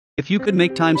If you could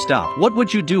make time stop, what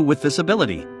would you do with this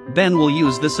ability? Ben will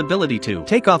use this ability to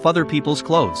take off other people's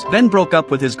clothes. Ben broke up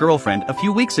with his girlfriend a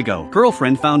few weeks ago.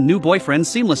 Girlfriend found new boyfriend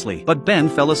seamlessly, but Ben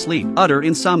fell asleep. Utter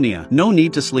insomnia. No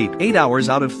need to sleep 8 hours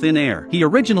out of thin air. He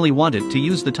originally wanted to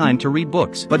use the time to read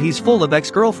books, but he's full of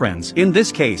ex-girlfriends. In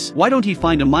this case, why don't he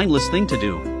find a mindless thing to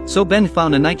do? So Ben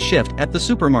found a night shift at the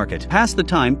supermarket. Pass the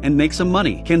time and make some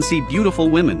money. Can see beautiful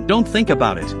women. Don't think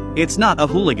about it. It's not a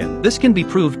hooligan. This can be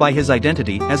proved by his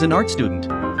identity as an art student.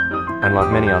 And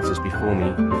like many artists before me,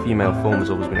 the female form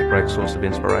has always been a great source of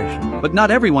inspiration. But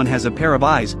not everyone has a pair of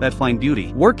eyes that find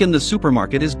beauty. Work in the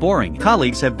supermarket is boring.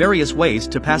 Colleagues have various ways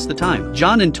to pass the time.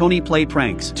 John and Tony play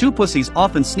pranks. Two pussies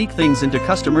often sneak things into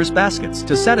customers' baskets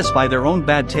to satisfy their own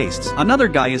bad tastes. Another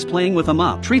guy is playing with a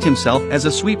mop. Treat himself as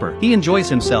a sweeper. He enjoys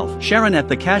himself. Sharon at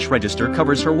the cash register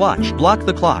covers her watch. Block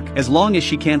the clock as long as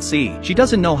she can't see. She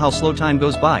doesn't know how slow time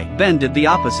goes by. Ben did the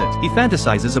opposite. He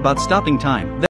fantasizes about stopping time.